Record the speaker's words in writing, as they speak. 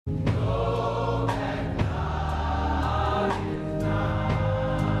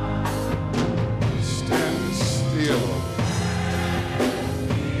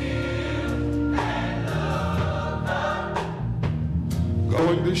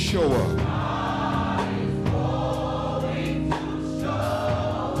show up.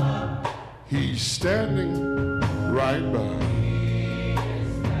 He's standing right by.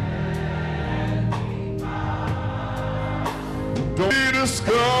 Don't be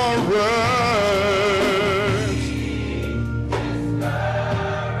discouraged.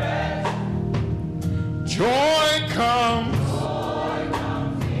 Joy comes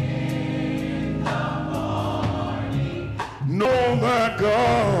in the morning. Know that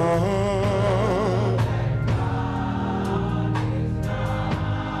God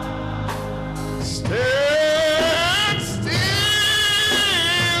stand still.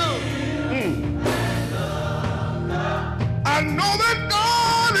 I know that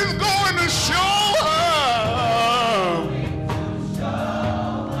God is going to show up.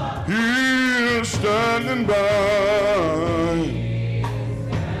 He is standing by.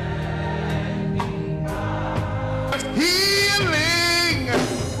 Healing.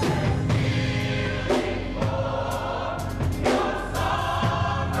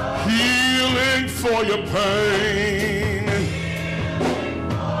 Healing for your pain.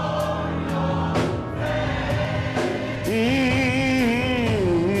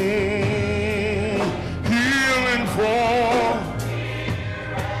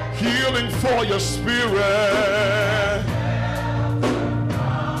 Healing for your spirit.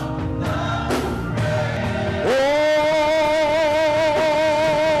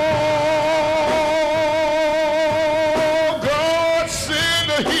 Oh, God send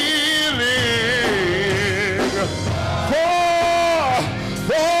a healing for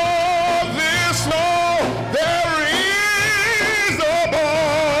this law. There is a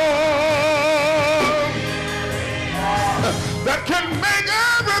balm that can make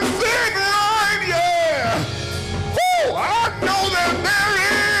everything right, yeah. Oh, I know that there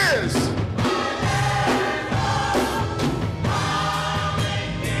is.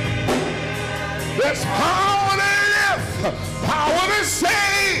 There's power to lift, power to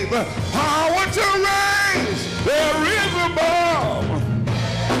save, power to raise. There is a balm.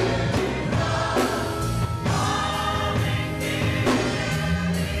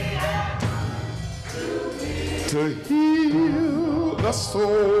 To heal the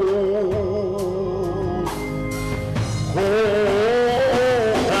soul.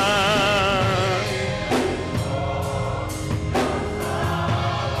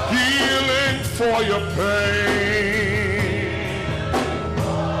 Healing for your pain.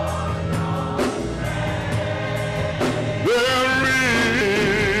 There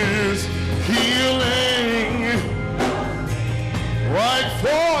is healing right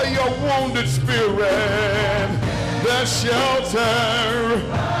for your wounded spirit. There's shelter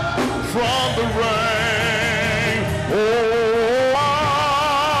from the rain. Oh,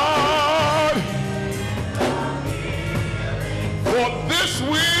 Lord, for this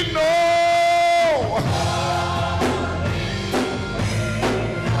we know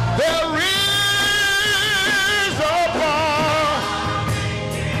there is a balm.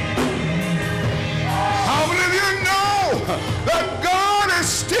 How many of you know that God is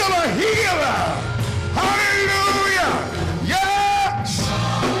still a healer? Hallelujah! Yes!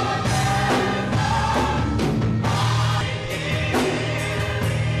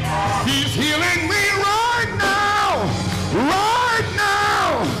 He's healing me right now! Right now!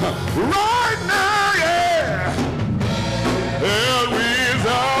 Right now, yeah! There is a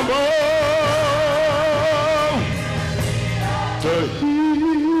balm to heal.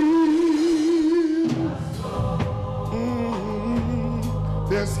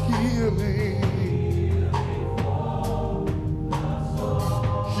 There's healing.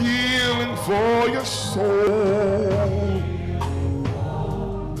 Healing for your soul.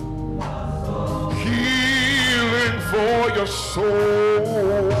 Healing for your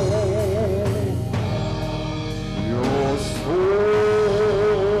soul. Your soul.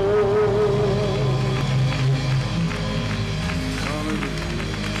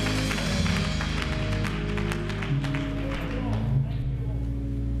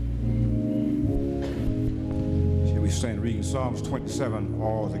 Shall we stand reading Psalms 27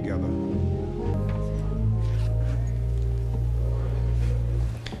 all together?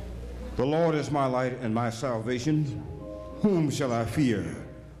 The Lord is my light and my salvation. Whom shall I fear?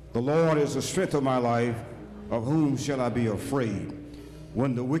 The Lord is the strength of my life. Of whom shall I be afraid?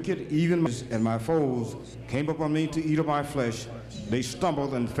 When the wicked, even and my foes, came upon me to eat of my flesh, they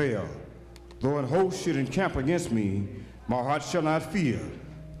stumbled and fell. Though an host should encamp against me, my heart shall not fear.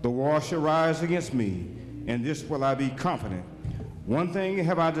 The war shall rise against me, in this will I be confident. One thing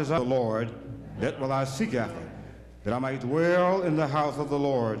have I desired of the Lord, that will I seek after, that I might dwell in the house of the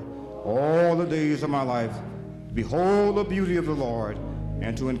Lord all the days of my life, behold the beauty of the Lord,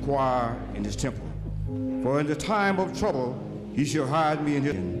 and to inquire in his temple. For in the time of trouble he shall hide me in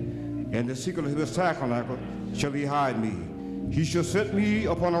his, and the secret of his tabernacle shall he hide me. He shall set me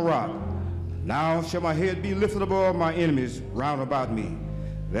upon a rock. Now shall my head be lifted above my enemies round about me.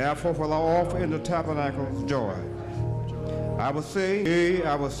 Therefore will I offer in the tabernacle joy. I will say, yea,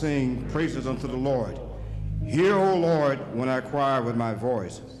 I will sing praises unto the Lord. Hear, O Lord, when I cry with my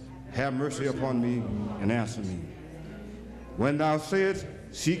voice. Have mercy upon me and answer me. When thou sayest,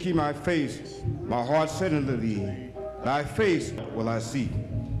 seek ye my face, my heart said unto thee, thy face will I seek.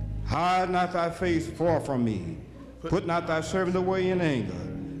 Hide not thy face far from me. Put not thy servant away in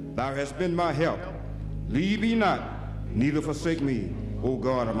anger. Thou hast been my help. Leave me not, neither forsake me, O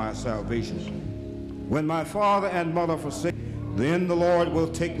God of my salvation. When my father and mother forsake, then the Lord will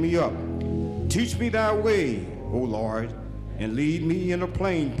take me up. Teach me thy way, O Lord, and lead me in a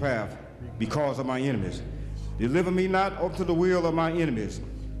plain path because of my enemies. Deliver me not up to the will of my enemies,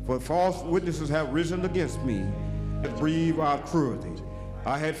 for false witnesses have risen against me, that breathe out cruelty.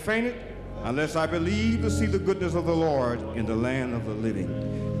 I had fainted unless I believed to see the goodness of the Lord in the land of the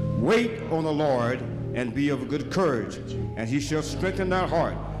living. Wait on the Lord and be of good courage, and he shall strengthen thy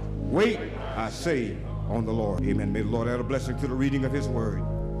heart. Wait, I say, on the Lord. Amen. May the Lord add a blessing to the reading of his word.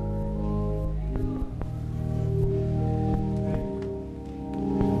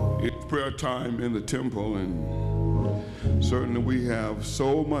 It's prayer time in the temple, and certainly we have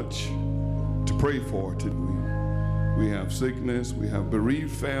so much to pray for today. We have sickness, we have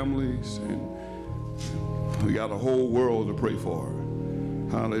bereaved families, and we got a whole world to pray for.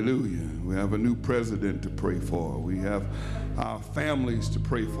 Hallelujah. We have a new president to pray for. We have our families to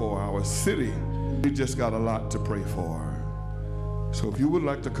pray for, our city. We just got a lot to pray for. So if you would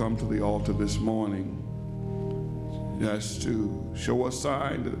like to come to the altar this morning, just to show a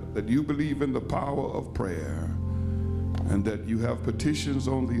sign that you believe in the power of prayer and that you have petitions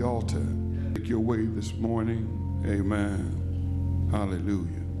on the altar, make your way this morning. Amen.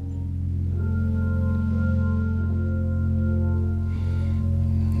 Hallelujah.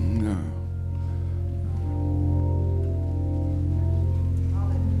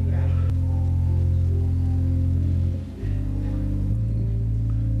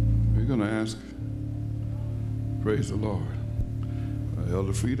 Praise the Lord.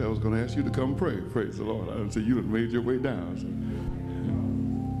 Elder Fried, I was going to ask you to come pray. Praise the Lord. I didn't say you had made your way down. So.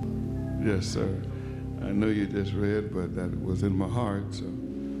 Yes, sir. I know you just read, but that was in my heart. So,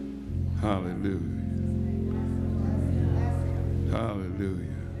 hallelujah.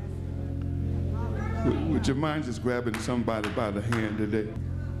 Hallelujah. Would you mind just grabbing somebody by the hand today?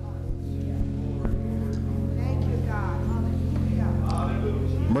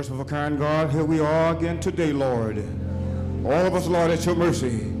 Merciful, kind God, here we are again today, Lord. All of us, Lord, at your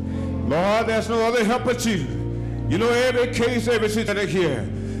mercy. Lord, there's no other help but you. You know every case, every situation here.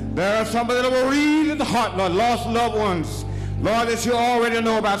 There are some that are bereaved in the heart, Lord, lost loved ones. Lord, that you already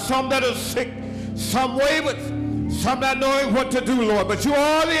know about. Some that are sick, some wayward, some not knowing what to do, Lord. But you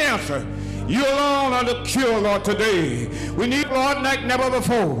are the answer. You alone are the cure, Lord, today. We need, Lord, like never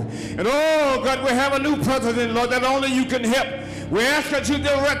before. And oh, God, we have a new president, Lord, that only you can help. We ask that you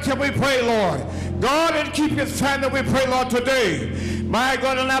direct him, we pray, Lord. God, and keep his family, we pray, Lord, today. My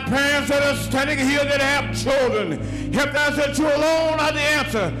God, and our parents that are standing here that have children, help us that you alone are the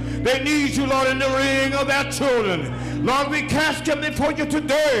answer. They need you, Lord, in the rearing of their children. Lord, we cast them before you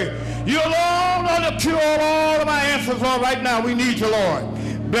today. You alone are the cure of all of our answers, Lord, right now. We need you, Lord.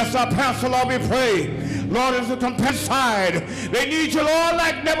 Bless our pastor, Lord, we pray. Lord, as a compassion side, they need you, Lord,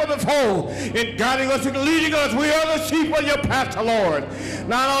 like never before, in guiding us and leading us. We are the sheep of your pasture, Lord.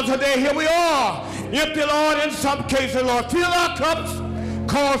 Now, Lord, today, here we are, empty, Lord, in some cases, Lord. Fill our cups,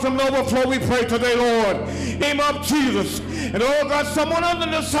 cause them to overflow, we pray today, Lord. In the name of Jesus. And, oh, God, someone under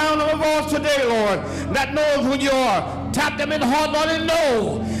the sound of a voice today, Lord, that knows who you are. Tap them in the heart, Lord, and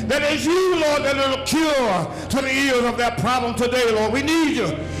know that it's you, Lord, that is a cure to the ears of that problem today, Lord. We need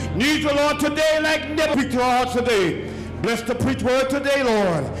you. Need you, Lord, today like never. Speak to our hearts today. Bless the preach word today,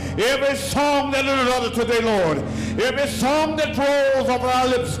 Lord. Every song that is uttered today, Lord. Every song that rolls over our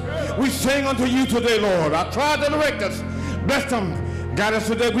lips, we sing unto you today, Lord. I try to direct us. Bless them. Guide us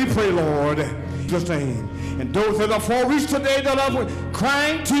today, we pray, Lord. In Jesus' name. And those that are far reached today that are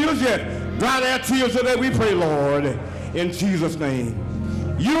crying tears yet, dry their tears today, we pray, Lord. In Jesus' name.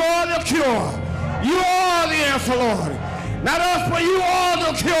 You are the cure. You are the answer, Lord. Not us, but you are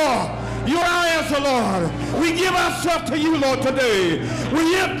the cure. You are our answer, Lord. We give ourselves to you, Lord, today.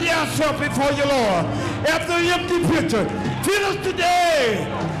 We empty ourselves before you, Lord. After the empty pitcher, fill us today.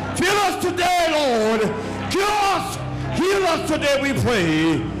 Fill us today, Lord. Cure us. Heal us today, we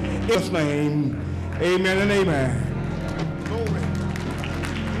pray. In His name, amen and amen. Glory.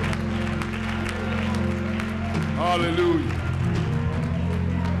 Hallelujah.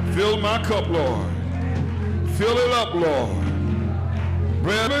 Fill my cup, Lord. Fill it up, Lord.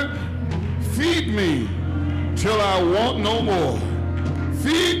 Brethren, feed me till I want no more.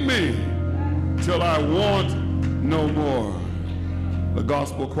 Feed me till I want no more. The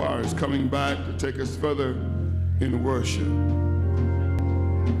gospel choir is coming back to take us further in worship.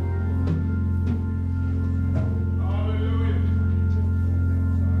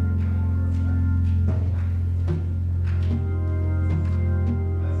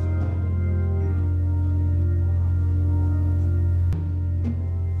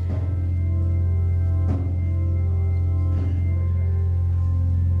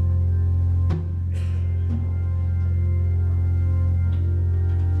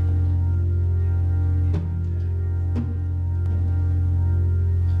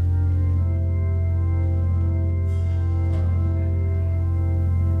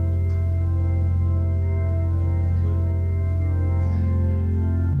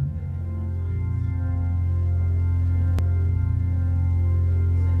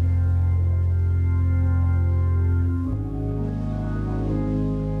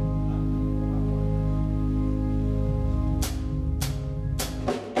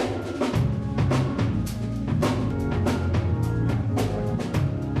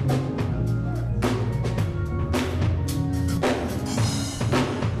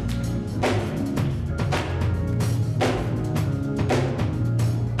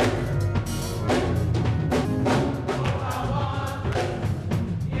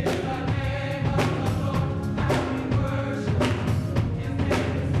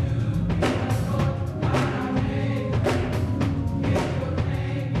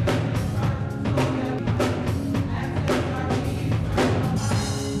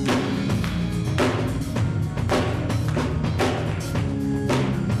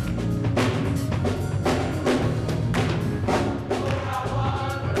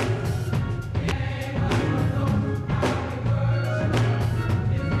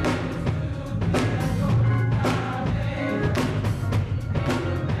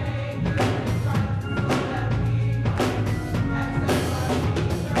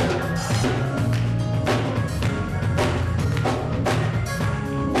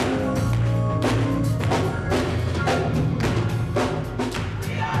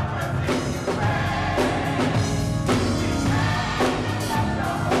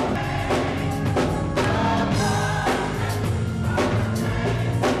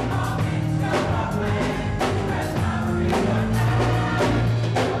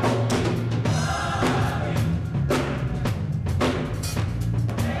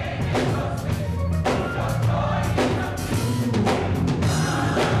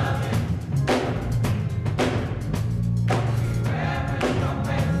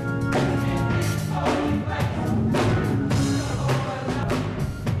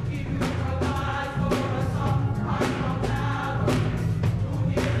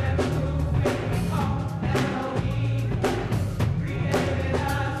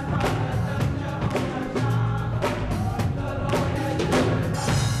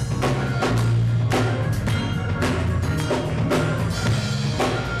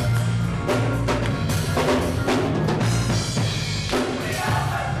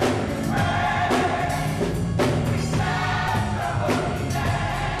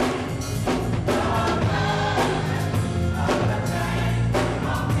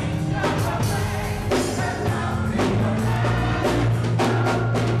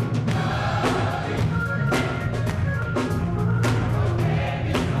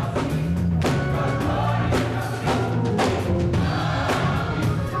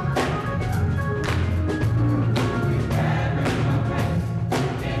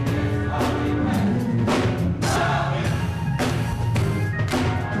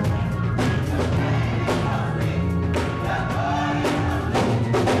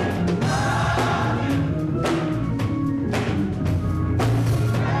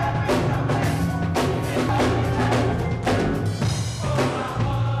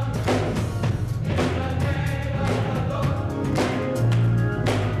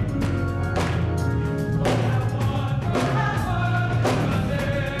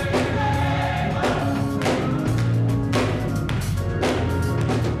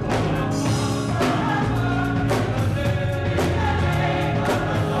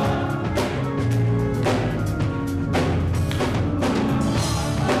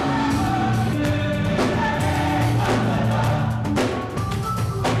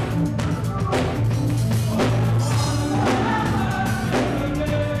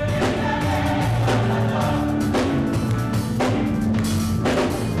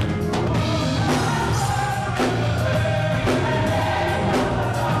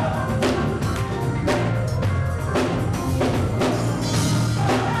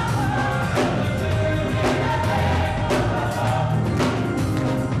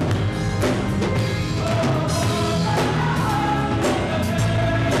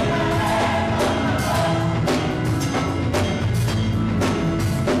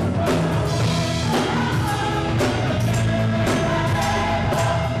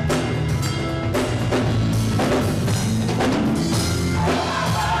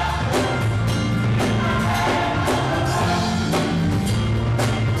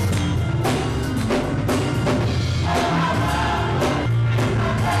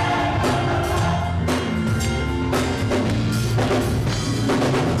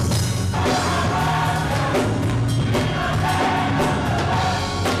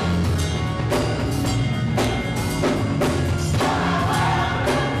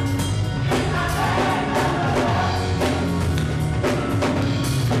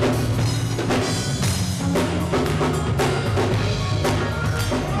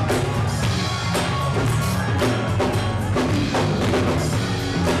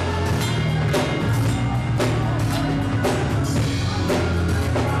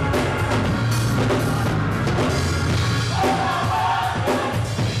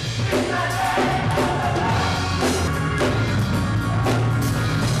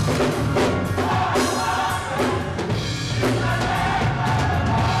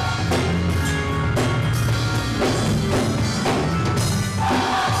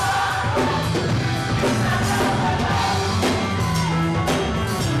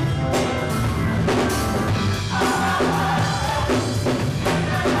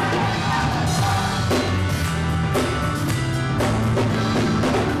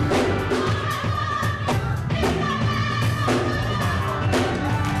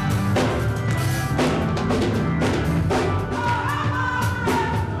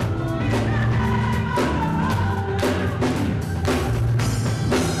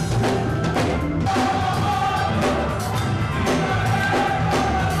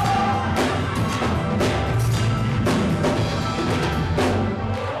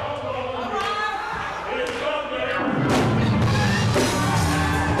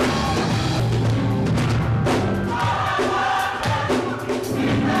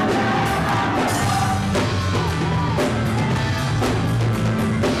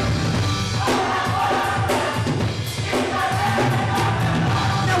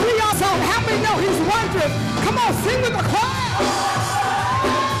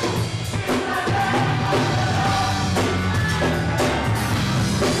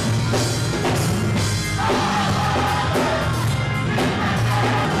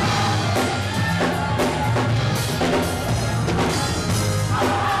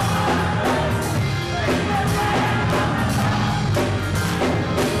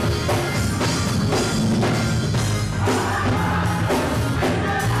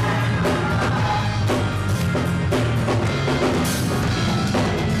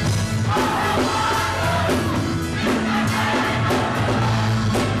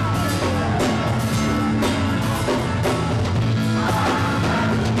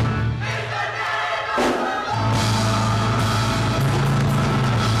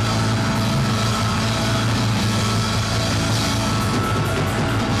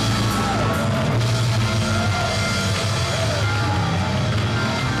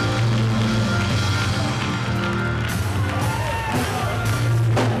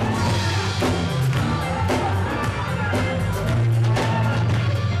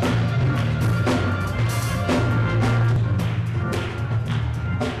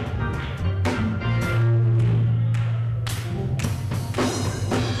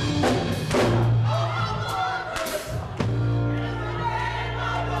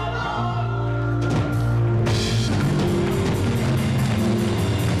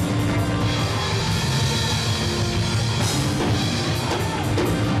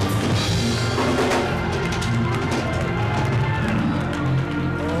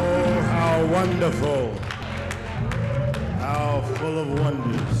 Wonderful. How full of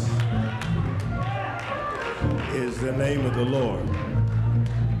wonders is the name of the Lord.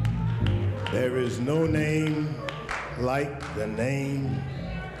 There is no name like the name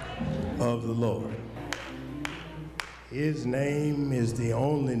of the Lord. His name is the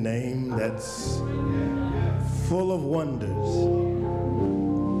only name that's full of wonders.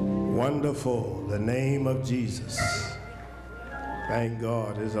 Wonderful, the name of Jesus. Thank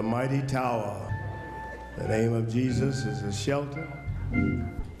God, is a mighty tower. The name of Jesus is a shelter.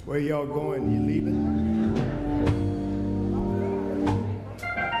 Where y'all going? You leaving?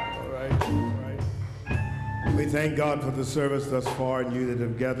 All right. We thank God for the service thus far and you that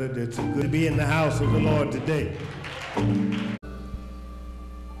have gathered. It's good to be in the house of the Lord today.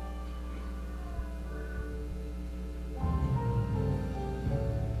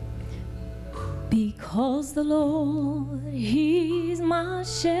 Because the Lord, He's my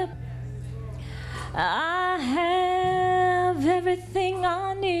shepherd, I have everything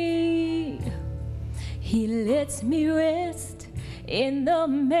I need. He lets me rest in the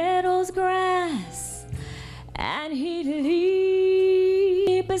meadow's grass, and He leads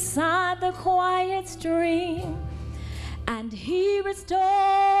me beside the quiet stream, and He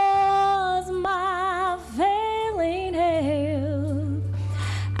restores my failing health,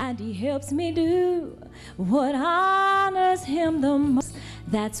 and He helps me do what honors Him the most.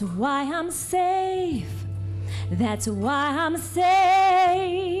 That's why I'm safe. That's why I'm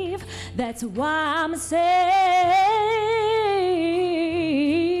safe. That's why I'm safe.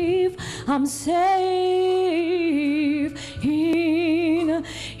 I'm safe in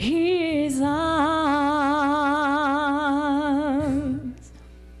His arms.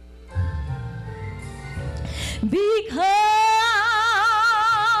 Because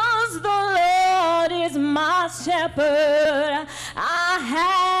the Lord is my shepherd, I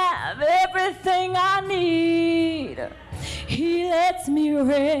have everything I need. He lets me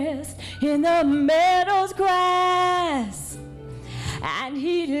rest in the meadow's grass, and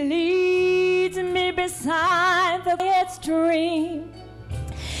He leads me beside the quiet stream.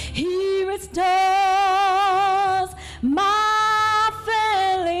 He restores my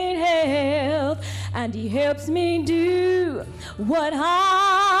failing health, and He helps me do what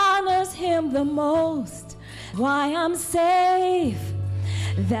honors Him the most. Why I'm safe.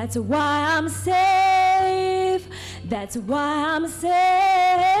 That's why I'm safe. That's why I'm safe.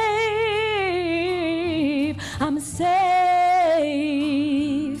 I'm safe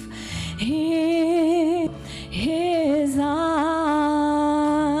in His arms.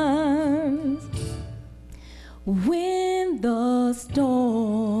 When the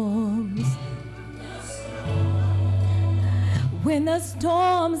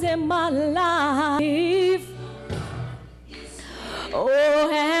storms in my life, oh,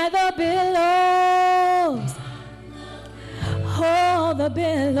 and the billows, oh, the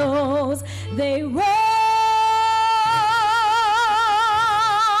billows, they roll.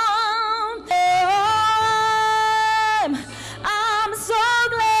 I'm so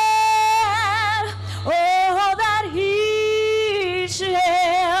glad, oh, that He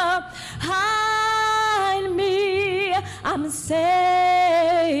shall hide me. I'm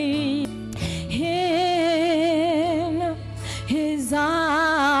safe in His arms.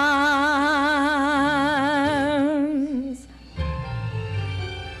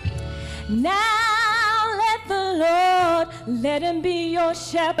 Now let the Lord, let Him be your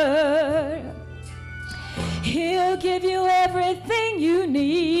shepherd. He'll give you everything you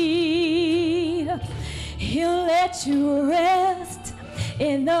need. He'll let you rest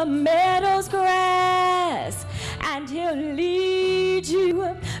in the meadow's grass, and He'll lead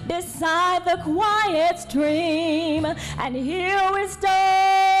you beside the quiet stream, and He'll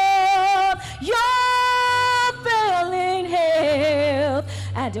restore your failing health,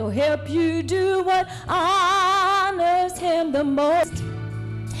 and He'll help you do what honors Him the most.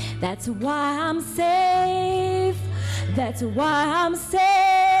 That's why I'm safe. That's why I'm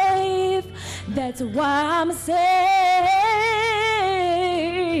safe. That's why I'm safe.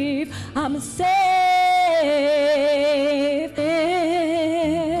 I'm safe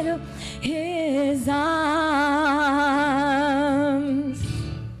in His arms.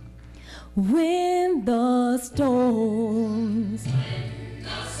 When the storms,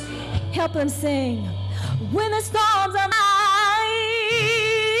 help Him sing. When the storms are life,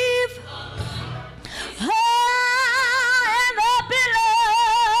 and the billows,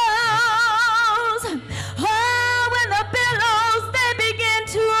 when the billows they begin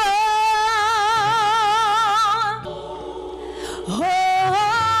to roll,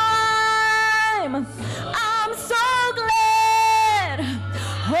 I'm so glad,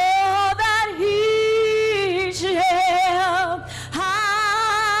 oh, that He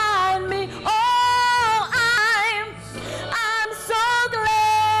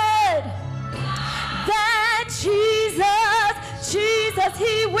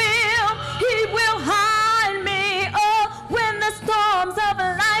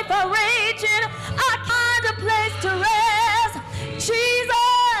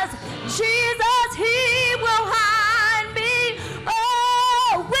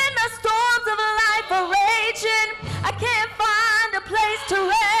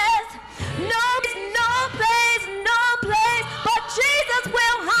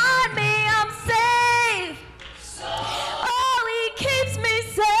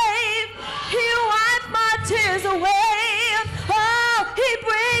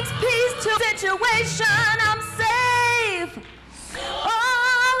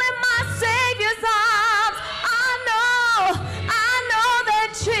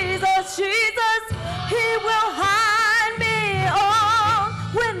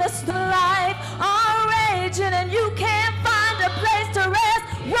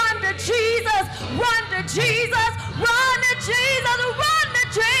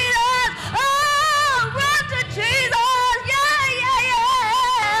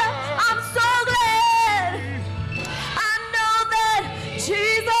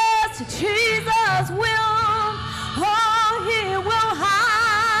Jesus will, oh, he will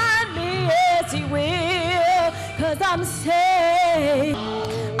hide me, yes, he will, 'cause I'm saved,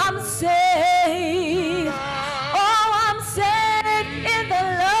 I'm saved, oh, I'm saved in the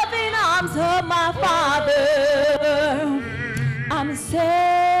loving arms of my Father, I'm saved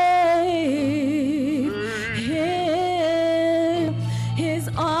in his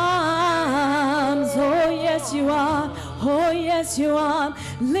arms, oh, yes, you are. Oh, yes, you are.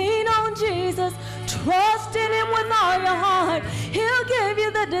 Lean on Jesus. Trust in him with all your heart. He'll give you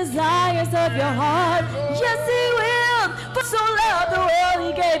the desires of your heart. Yes, he will. For so loved the world,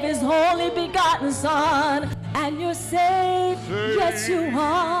 he gave his only begotten Son. And you're safe. Yes, you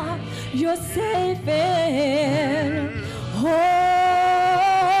are. You're safe in. Oh,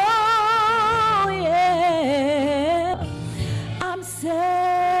 yeah. I'm safe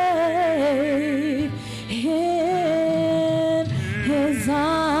in his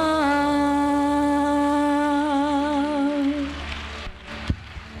arms.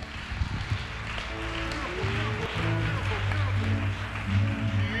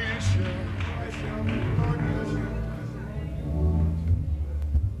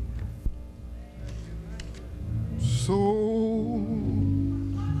 So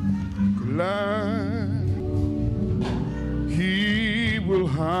glad he will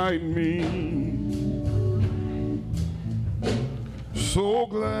hide me. So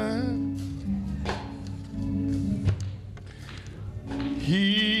glad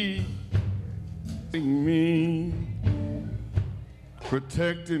he me,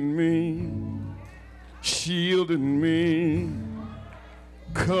 protecting me, shielding me,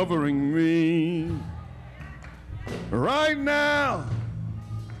 covering me. Right now,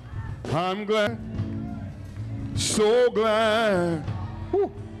 I'm glad, so glad, whew,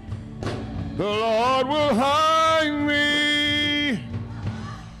 the Lord will hide me.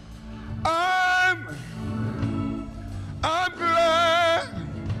 I'm glad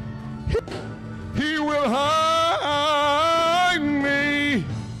he will hide me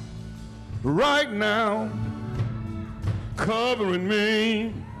right now, covering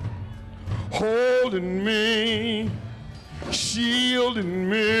me, holding me, shielding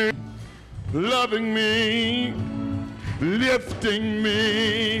me, loving me, lifting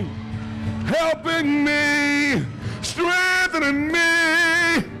me, helping me, strengthening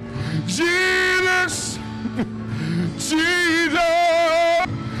me. Jesus, Jesus,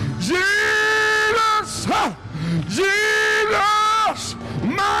 Jesus, Jesus,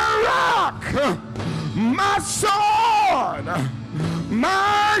 my rock, my sword,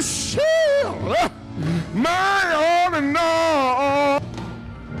 my shield, my all in all.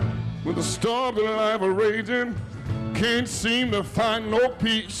 When the storms of life are raging, can't seem to find no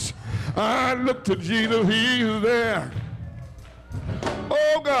peace, I look to Jesus, he's there.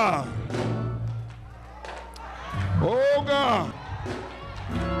 Oh God, oh God.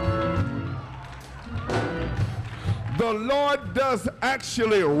 The Lord does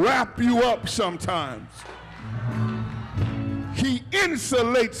actually wrap you up sometimes. He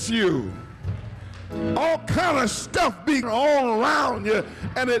insulates you. All kind of stuff being all around you,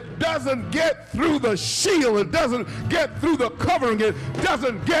 and it doesn't get through the shield, it doesn't get through the covering, it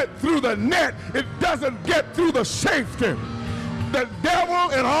doesn't get through the net, it doesn't get through the safety. The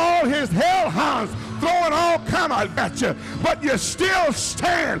devil and all his hellhounds throwing all kind of at you, but you still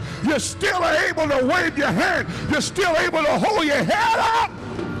stand. You're still able to wave your hand. You're still able to hold your head up.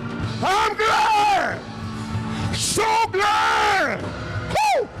 I'm glad, so glad.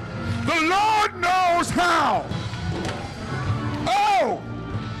 Woo! The Lord knows how. Oh!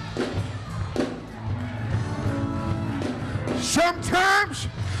 Sometimes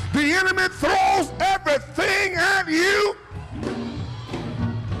the enemy throws everything at you,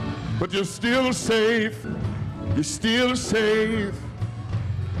 but you're still safe. You're still safe.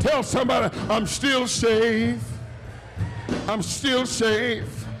 Tell somebody, I'm still safe. I'm still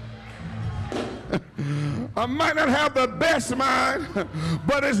safe. I might not have the best mind,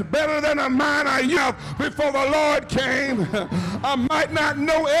 but it's better than a mind I had before the Lord came. I might not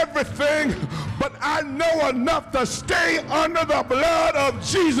know everything, but I know enough to stay under the blood of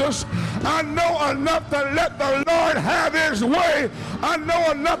Jesus. I know enough to let the Lord have his way. I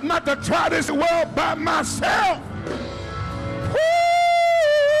know enough not to try this world by myself.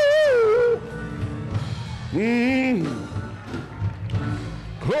 Woo!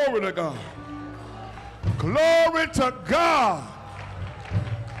 Glory to God. Glory to God.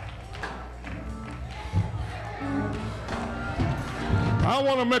 I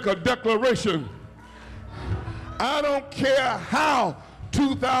want to make a declaration. I don't care how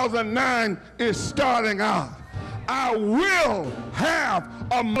 2009 is starting out. I will have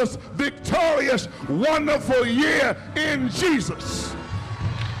a most victorious, wonderful year in Jesus.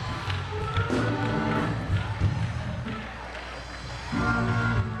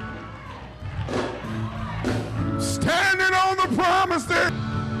 Standing on the promises.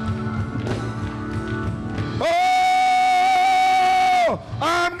 Oh,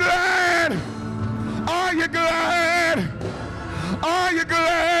 I'm glad. Are you glad? Are you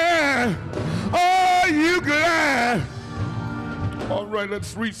glad? Are you glad? All right,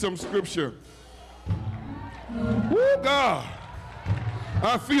 let's read some scripture. Oh, God.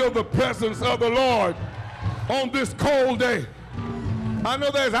 I feel the presence of the Lord on this cold day. I know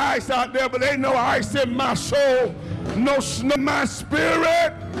there's ice out there, but ain't no ice in my soul, no snow in my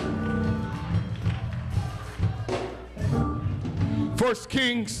spirit. 1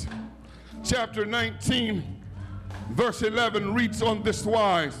 Kings chapter 19, verse 11 reads on this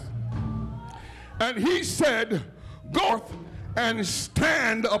wise. And he said, go forth and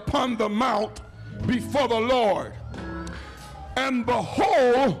stand upon the mount before the Lord. And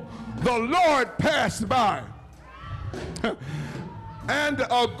behold, the Lord passed by. And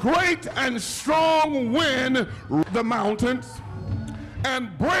a great and strong wind the mountains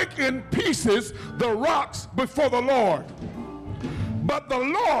and break in pieces the rocks before the Lord. But the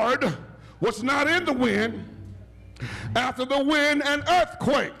Lord was not in the wind. After the wind, an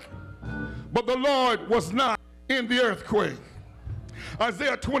earthquake. But the Lord was not in the earthquake.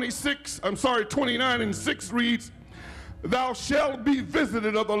 Isaiah 29 and 6 reads, thou shalt be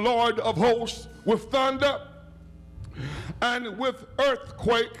visited of the Lord of hosts with thunder and with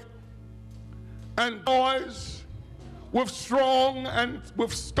earthquake and noise, with strong and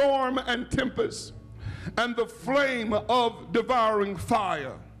with storm and tempest, and the flame of devouring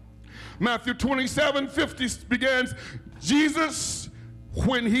fire. Matthew 27:50 begins, Jesus,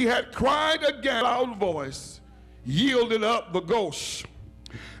 when he had cried again, loud voice, yielded up the ghost.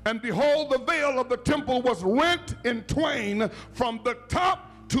 And behold, the veil of the temple was rent in twain from the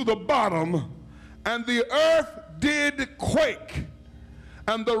top to the bottom, and the earth did quake,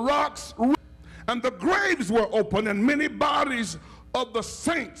 and the rocks, and the graves were opened, and many bodies of the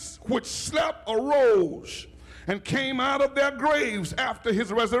saints which slept arose and came out of their graves after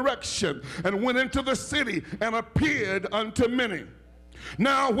his resurrection, and went into the city and appeared unto many.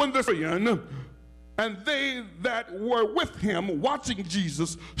 Now when the centurion and they that were with him watching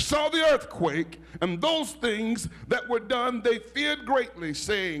Jesus saw the earthquake and those things that were done, they feared greatly,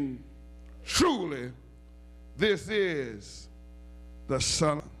 saying, truly this is the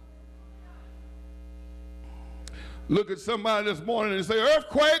Son of God. Look at somebody this morning and say,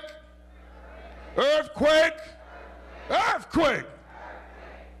 earthquake, earthquake, earthquake.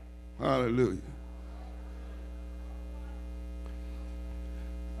 Hallelujah.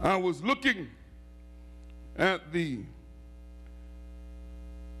 I was looking at the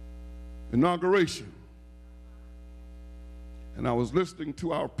inauguration, and I was listening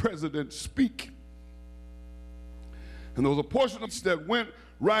to our president speak, and there was a portion of that went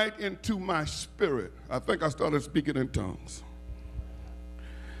right into my spirit. I think I started speaking in tongues.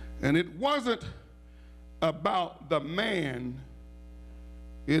 And it wasn't about the man,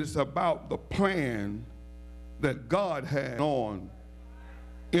 it's about the plan that God had on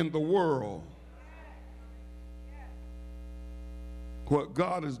in the world. What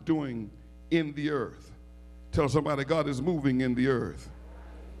God is doing in the earth. Tell somebody, God is moving in the earth.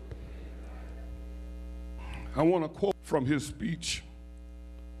 I want to quote from his speech.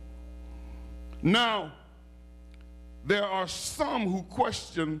 Now, there are some who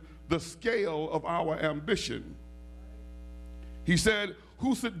question the scale of our ambition. He said,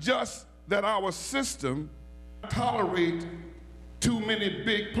 who suggest that our system tolerate too many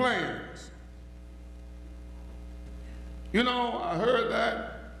big plans. You know, I heard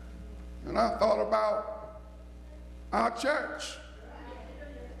that, and I thought about our church.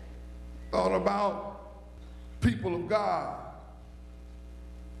 Thought about people of God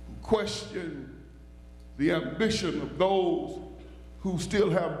who question the ambition of those who still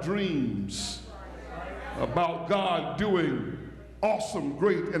have dreams about God doing awesome,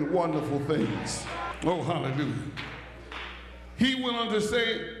 great, and wonderful things. Oh, hallelujah. He went on to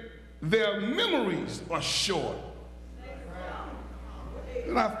say, their memories are short.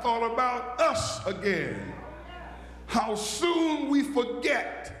 And I thought about us again. How soon we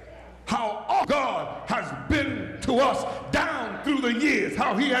forget how all God has been to us down through the years,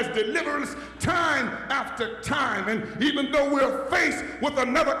 how he has delivered us time after time. And even though we're faced with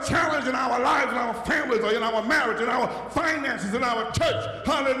another challenge in our lives, in our families, or in our marriage, in our finances, in our church,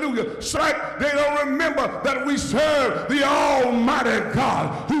 hallelujah, so they don't remember that we serve the Almighty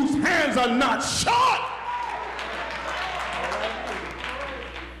God, whose hands are not short.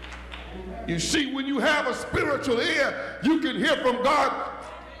 You see, when you have a spiritual ear, you can hear from God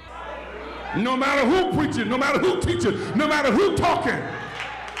no matter who preaching, no matter who teaching, no matter who talking.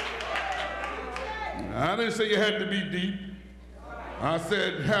 I didn't say you had to be deep. I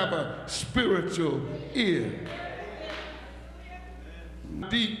said have a spiritual ear.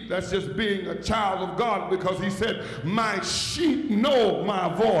 Deep, that's just being a child of God, because he said, my sheep know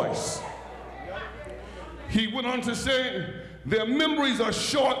my voice. He went on to say, their memories are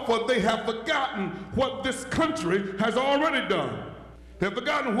short, for they have forgotten what this country has already done. They've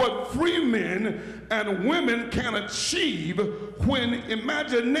forgotten what free men and women can achieve when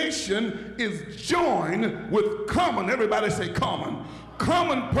imagination is joined with common, everybody say common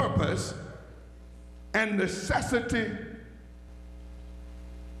purpose and necessity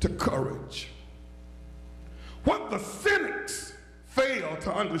to courage. What the cynics fail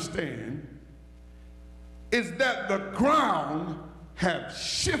to understand is that the ground has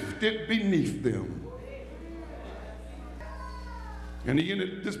shifted beneath them. And he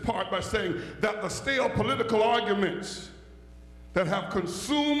ended this part by saying that the stale political arguments that have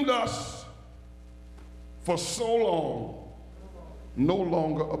consumed us for so long no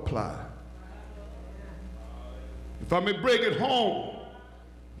longer apply. If I may break it home,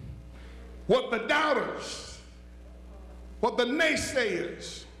 what the doubters, what the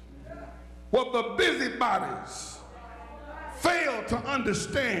naysayers, what the busybodies fail to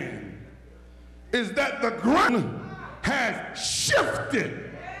understand is that the ground has shifted,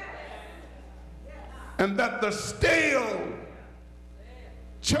 and that the stale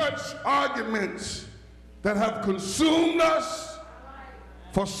church arguments that have consumed us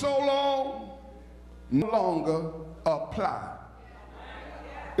for so long no longer apply.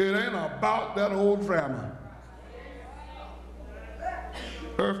 It ain't about that old drama.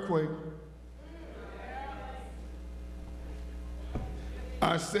 Earthquake.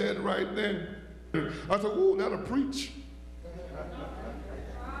 I said right then, I said, ooh, that'll preach.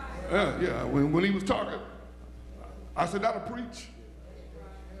 Yeah, when he was talking, I said, that'll preach.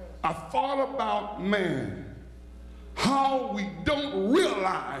 I thought about, man, how we don't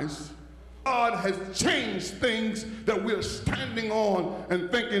realize God has changed things that we're standing on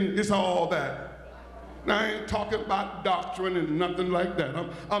and thinking it's all that. Now, I ain't talking about doctrine and nothing like that.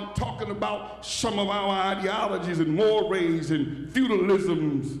 I'm talking about some of our ideologies and mores and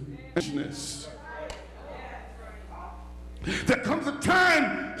feudalisms. There comes a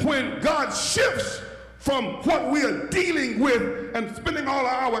time when God shifts from what we are dealing with and spending all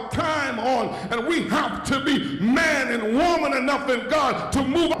of our time on, and we have to be man and woman enough in God to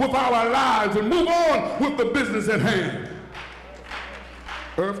move with our lives and move on with the business at hand.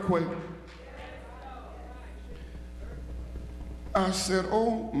 Earthquake. I said,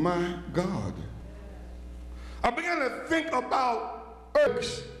 oh my God. I began to think about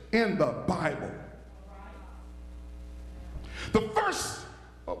earthquakes in the Bible. The first,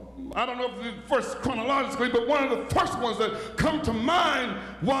 I don't know if it's the first chronologically, but one of the first ones that come to mind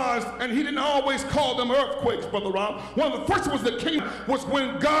was, and he didn't always call them earthquakes, Brother Rob. One of the first ones that came was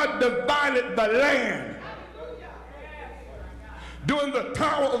when God divided the land. During the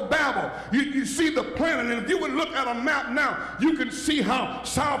Tower of Babel, you see the planet, and if you would look at a map now, you can see how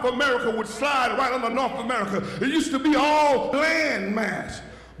South America would slide right under North America. It used to be all land mass.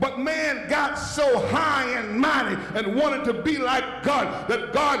 But man got so high and mighty and wanted to be like God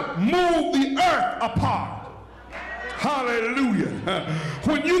that God moved the earth apart. Hallelujah.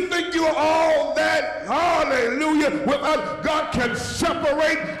 When you think you're all that, hallelujah, without God can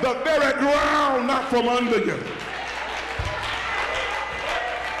separate the very ground out from under you.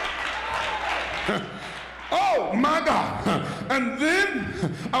 Oh my God. And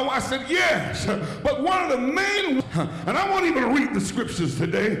then I said, yes, but one of the main, and I won't even read the scriptures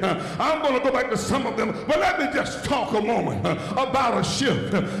today. I'm going to go back to some of them, but let me just talk a moment about a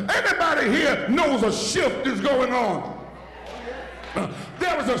shift. Anybody here knows a shift is going on?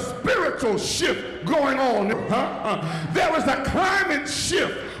 There is a spiritual shift going on. There is a climate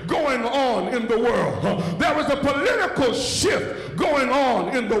shift going on in the world. There is a political shift going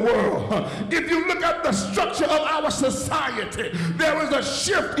on in the world. If you look at the structure of our society, there is a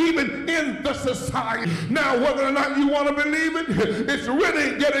shift even in the society. Now, whether or not you want to believe it, it's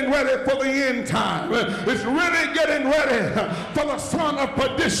really getting ready for the end time. It's really getting ready for the son of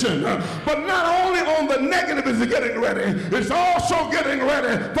perdition. But not only on the negative is it getting ready, it's also getting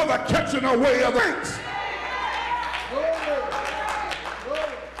ready for the catching away of things.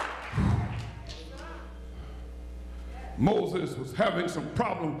 Moses was having some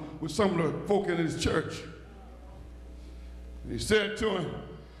problem with some of the folk in his church. He said to him,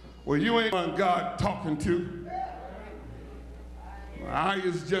 well, you ain't one God talking to. I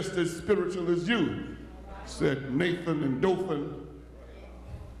is just as spiritual as you, said Nathan and Dothan.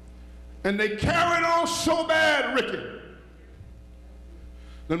 And they carried on so bad, Ricky,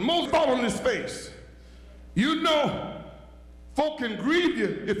 that Moses fell on his face. You know, folk can grieve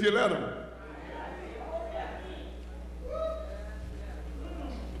you if you let them.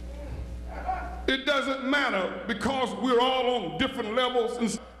 It doesn't matter because we're all on different levels.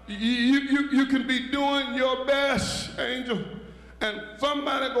 And you can be doing your best, angel, and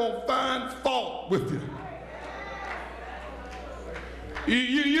somebody gonna find fault with you.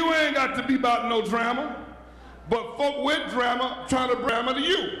 You ain't got to be about no drama, but folk with drama trying to drama to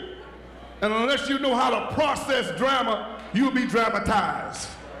you. And unless you know how to process drama, you'll be dramatized.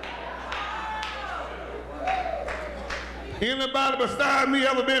 Anybody beside me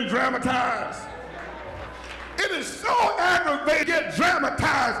ever been dramatized? It is so aggravating to get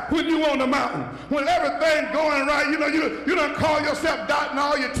dramatized when you on the mountain. When everything's going right, you done call yourself dotting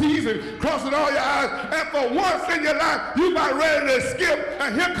all your T's and crossing all your I's, and for once in your life, you about ready to skip,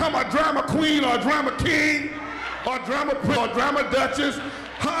 and here come a drama queen or a drama king or drama prince or drama duchess,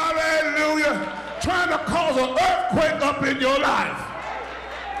 hallelujah, trying to cause an earthquake up in your life.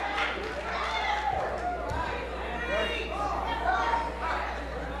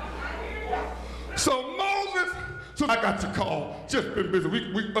 So I got your call, just been busy.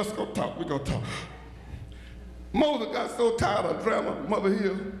 Let's go talk, we gonna talk. Moses got so tired of drama, Mother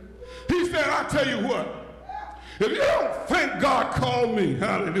Hill. He said, I tell you what, if you don't think God called me,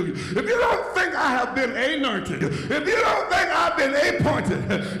 hallelujah, if you don't think I have been anointed, if you don't think I've been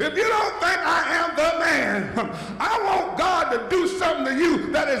appointed, if you don't think I am the man, I want God to do something to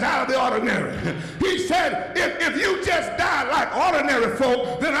you that is out of the ordinary. He said, if you just die like ordinary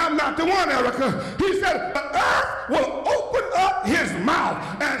folk, then I'm not the one, Erica. He said, the earth will open up his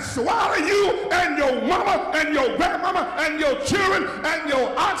mouth and swallow you and your mama and your grandmama and your children and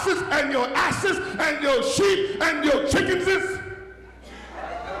your oxes and your asses and your sheep and your chickens.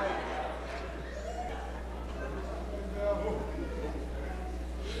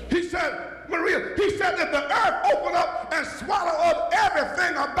 He said, Maria, he said that the earth open up and swallow up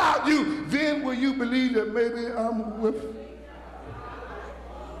everything about you, then will you believe that maybe I'm with you?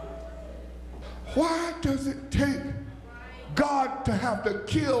 Why does it take God to have to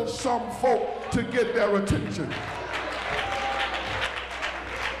kill some folk to get their attention?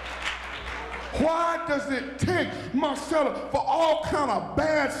 Why does it take Marcella for all kind of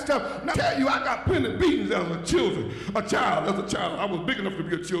bad stuff? Now, I tell you, I got plenty of beatings as a child. I was big enough to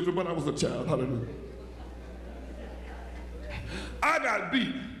be a child, but I was a child. Hallelujah. I got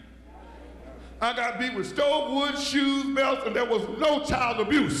beat. I got beat with stove wood, shoes, belts, and there was no child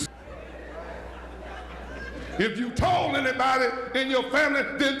abuse. If you told anybody in your family,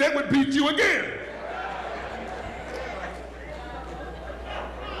 then they would beat you again.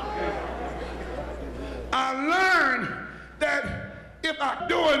 I learned that if I'm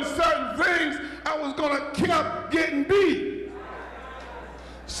doing certain things, I was going to keep getting beat.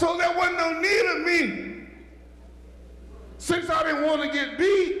 So there wasn't no need of me. Since I didn't want to get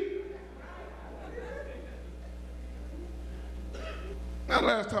beat. Now,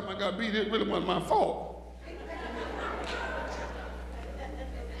 last time I got beat, it really wasn't my fault.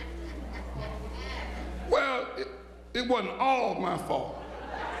 Well, it wasn't all my fault.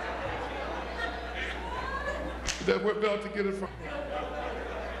 That's where Bell to get it from.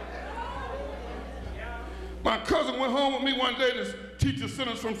 My cousin went home with me one day. This teacher sent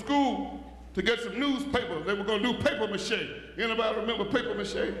us from school to get some newspaper. They were going to do paper mache. Anybody remember paper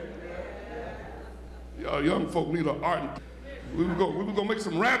mache? Y'all young folk need an art. We were going to make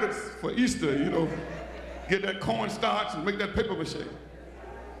some rabbits for Easter, get that cornstarch and make that paper mache.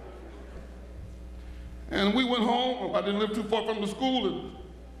 And we went home. I didn't live too far from the school, and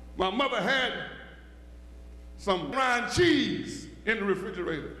my mother had some brine cheese in the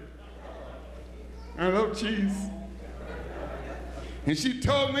refrigerator. I love cheese. And she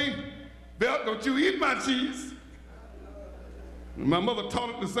told me, Belle, don't you eat my cheese. And my mother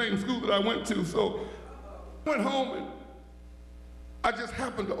taught at the same school that I went to, so I went home and I just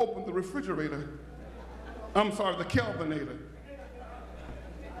happened to open the refrigerator. I'm sorry, the Kelvinator.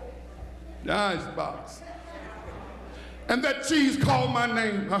 The ice box. And that cheese called my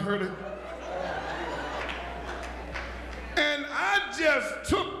name. I heard it. And I just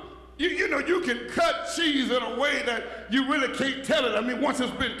took, you can cut cheese in a way that you really can't tell it. I mean, once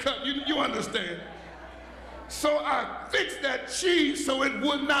it's been cut, you understand. So I fixed that cheese so it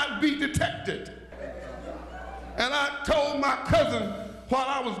would not be detected. And I told my cousin while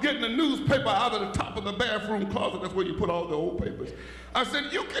I was getting the newspaper out of the top of the bathroom closet, that's where you put all the old papers, I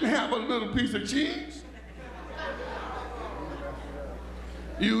said, you can have a little piece of cheese.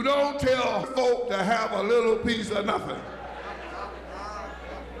 You don't tell folk to have a little piece of nothing.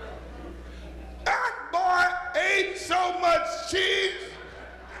 That boy ate so much cheese,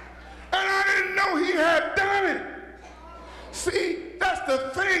 and I didn't know he had done it. See, that's the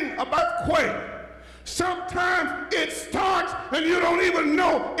thing about quake. Sometimes it starts and you don't even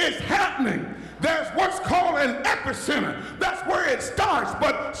know it's happening. There's what's called an epicenter. That's where it starts.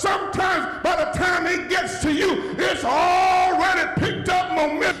 But sometimes by the time it gets to you, it's already picked up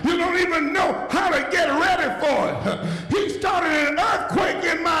momentum. You don't even know how to get ready for it. He started an earthquake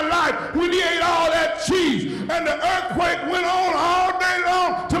in my life when he ate all that cheese. And the earthquake went on all day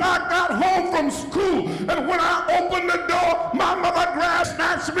long till I got home from school. And when I opened the door, my mother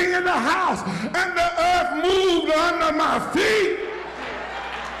snatched me in the house. And the earth moved under my feet.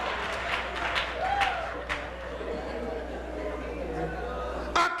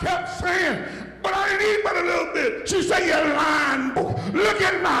 I kept saying, but I didn't eat but a little bit. She said, you're lying. Look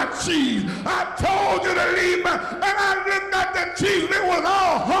at my cheese. I told you to leave my, and I looked at the cheese and it was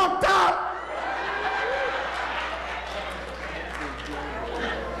all humped out.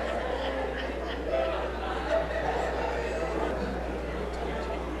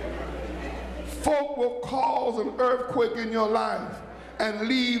 Folk will cause an earthquake in your life and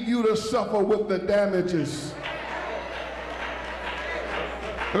leave you to suffer with the damages.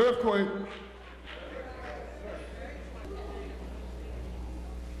 Earthquake.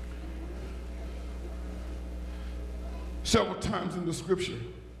 Several times in the scripture,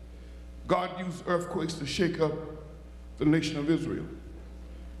 God used earthquakes to shake up the nation of Israel.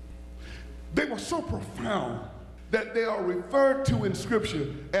 They were so profound that they are referred to in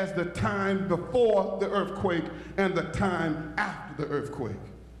scripture as the time before the earthquake and the time after the earthquake.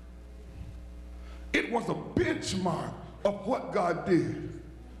 It was a benchmark of what God did.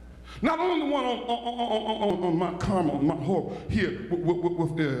 Not only the one on Mount Carmel, Mount Horeb, here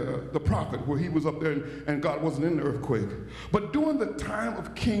with the prophet, where he was up there and God wasn't in the earthquake, but during the time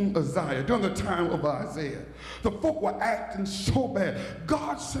of King Uzziah, during the time of Isaiah, the folk were acting so bad.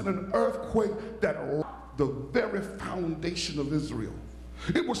 God sent an earthquake that rocked the very foundation of Israel.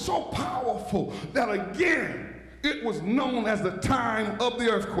 It was so powerful that again, it was known as the time of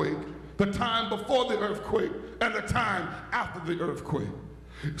the earthquake, the time before the earthquake, and the time after the earthquake.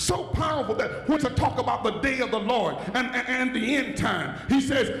 So powerful that when to talk about the day of the Lord and the end time, he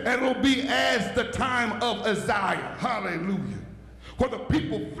says, and it'll be as the time of Uzziah. Hallelujah. Where the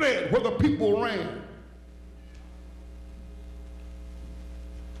people fled, where the people ran.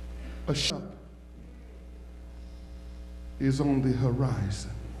 A ship is on the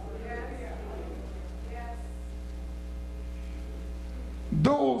horizon.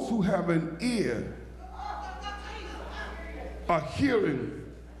 Those who have an ear are hearing.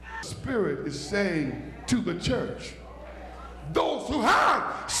 Spirit is saying to the church. Those who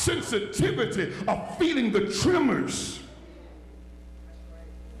have sensitivity are feeling the tremors.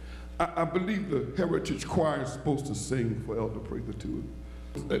 I believe the Heritage Choir is supposed to sing for Elder Prather too.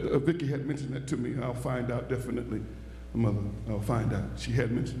 Vicki had mentioned that to me. I'll find out definitely. Mother, I'll find out. She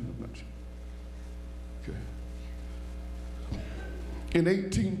had mentioned it, I'm not sure. Okay. In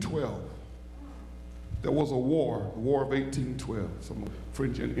 1812, there was a war, the War of 1812, some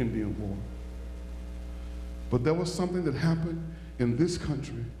French and Indian War. But there was something that happened in this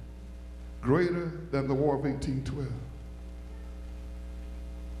country greater than the War of 1812.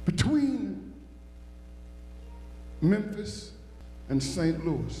 Between Memphis and St.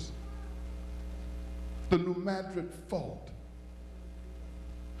 Louis, the New Madrid Fault.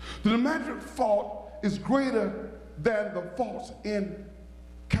 The New Madrid Fault is greater than the faults in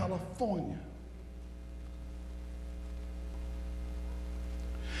California.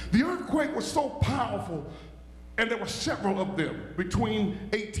 The earthquake was so powerful, and there were several of them between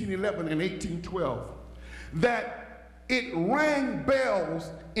 1811 and 1812, that it rang bells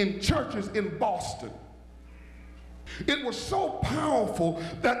in churches in Boston. It was so powerful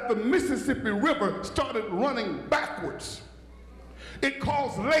that the Mississippi River started running backwards. It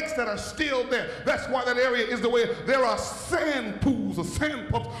caused lakes that are still there. That's why that area is the way. There are sand pools or sand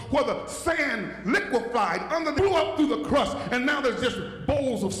pumps where the sand liquefied blew up through the crust, and now there's just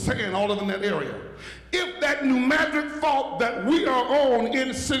bowls of sand all over in that area. If that New Madrid Fault that we are on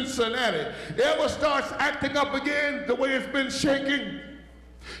in Cincinnati ever starts acting up again the way it's been shaking,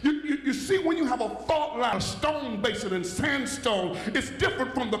 you see, when you have a fault line, a stone basin and sandstone, it's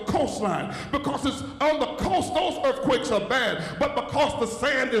different from the coastline, because it's on the coast, those earthquakes are bad, but because the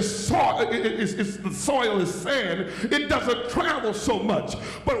sand is the soil is sand, it doesn't travel so much.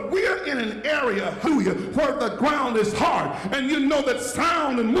 But we're in an area, where the ground is hard, and you know that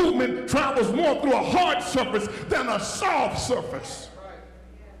sound and movement travels more through a hard surface than a soft surface.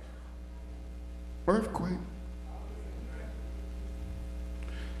 earthquake.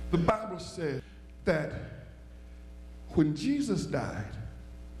 The Bible says that when Jesus died,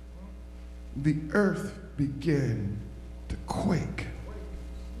 the earth began to quake.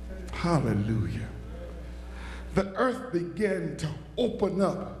 Hallelujah. The earth began to open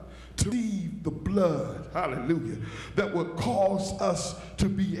up to leave the blood, hallelujah, that would cause us to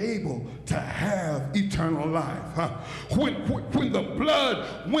be able to have eternal life. When the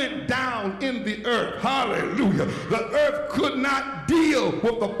blood went down in the earth, hallelujah, the earth could not deal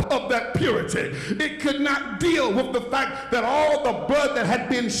with of that purity. It could not deal with the fact that all the blood that had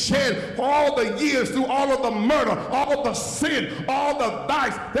been shed for all the years through all of the murder, all of the sin, all the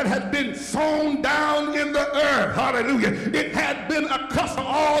vice that had been sown down in the earth, hallelujah. It had been accustomed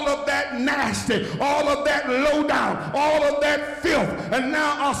to all of that nasty, all of that low down, all of that filth, and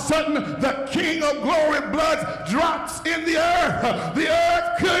now all of a sudden the King of Glory blood drops in the earth. The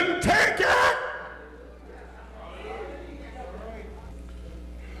earth couldn't take it.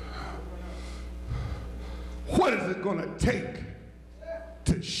 What is it going to take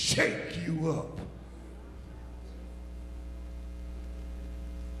to shake you up?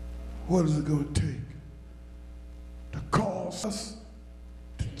 What is it going to take to cause us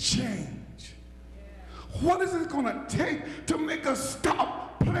to change? What is it going to take to make us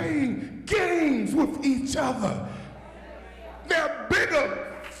stop playing games with each other? There are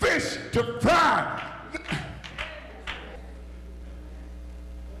bigger fish to fry.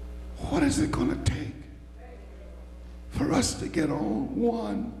 What is it going to take for us to get on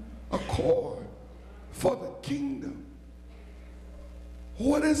one accord for the kingdom?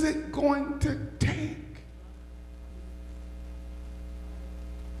 What is it going to take?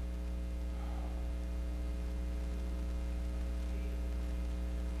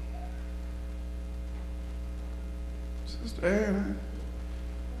 Sister Ann,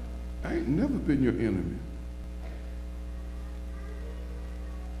 I ain't never been your enemy.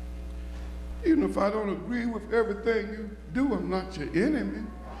 Even if I don't agree with everything you do, I'm not your enemy.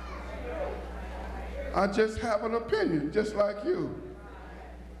 I just have an opinion, just like you.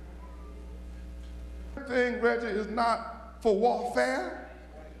 Everything, Reggie, is not for warfare.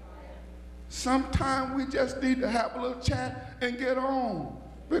 Sometimes we just need to have a little chat and get on.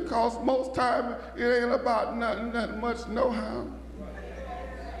 Because most time it ain't about nothing much know-how.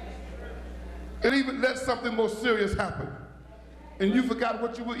 It even lets something more serious happen. And you forgot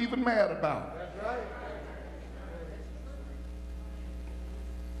what you were even mad about. That's right.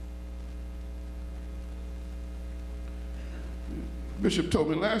 Bishop told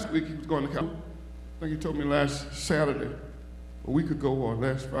me last week he was going to come. I think he told me last Saturday, a week ago, or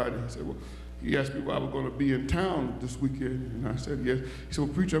last Friday. He said, well, he asked me why I was going to be in town this weekend, and I said, yes. He said,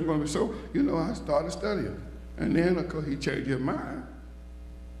 well, preacher, I'm going to be. So, I started studying. And then, of course, he changed his mind.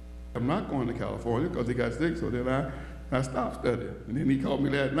 I'm not going to California because he got sick, so then I stopped studying. And then he called me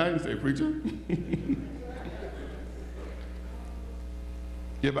last night and said, preacher,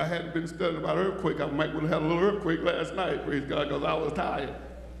 if I hadn't been studying about earthquake, I might would have had a little earthquake last night, praise God, because I was tired.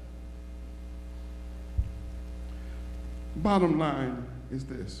 Bottom line is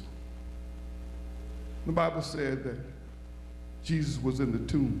this. The Bible said that Jesus was in the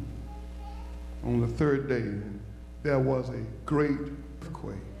tomb on the third day, and there was a great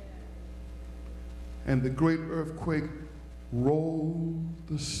earthquake. And the great earthquake rolled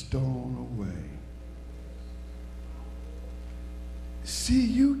the stone away. See,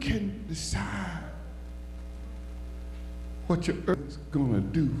 you can decide what your earth is going to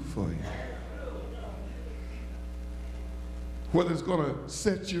do for you. Whether it's going to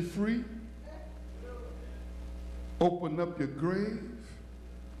set you free, open up your grave,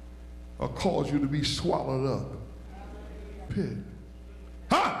 or cause you to be swallowed up. Pit.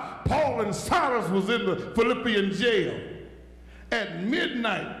 Paul and Silas was in the Philippian jail. At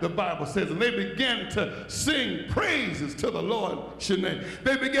midnight, the Bible says, and they began to sing praises to the Lord.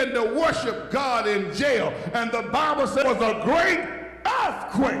 They began to worship God in jail. And the Bible says it was a great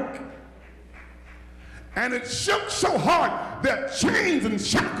earthquake. And it shook so hard that chains and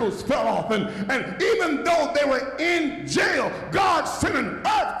shackles fell off. And even though they were in jail, God sent an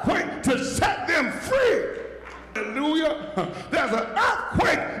earthquake to set them free. Hallelujah. There's an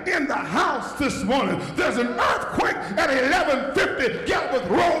earthquake in the house this morning. There's an earthquake at 1150 Galbraith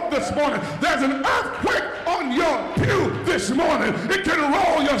Road this morning. There's an earthquake on your pew this morning. It can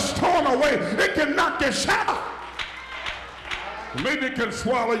roll your storm away. It can knock your shadow. Maybe it can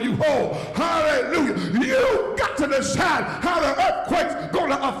swallow you whole. Hallelujah. You got to decide how the earthquake's going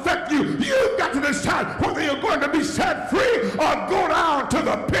to affect you. You got to decide whether you're going to be set free or go down to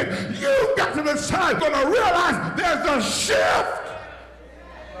the pit. You got to decide. You're going to realize there's a shift.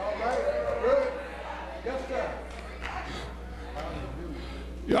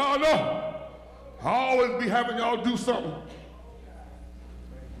 Y'all know, I always be having y'all do something.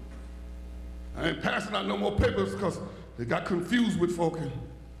 I ain't passing out no more papers because they got confused with folk.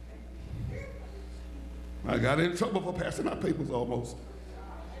 I got in trouble for passing out papers almost.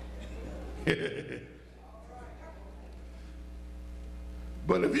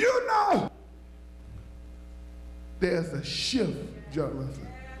 But if you know there's a shift, Jonathan.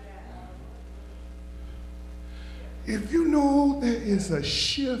 If you know there is a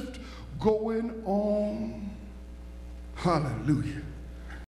shift going on, hallelujah.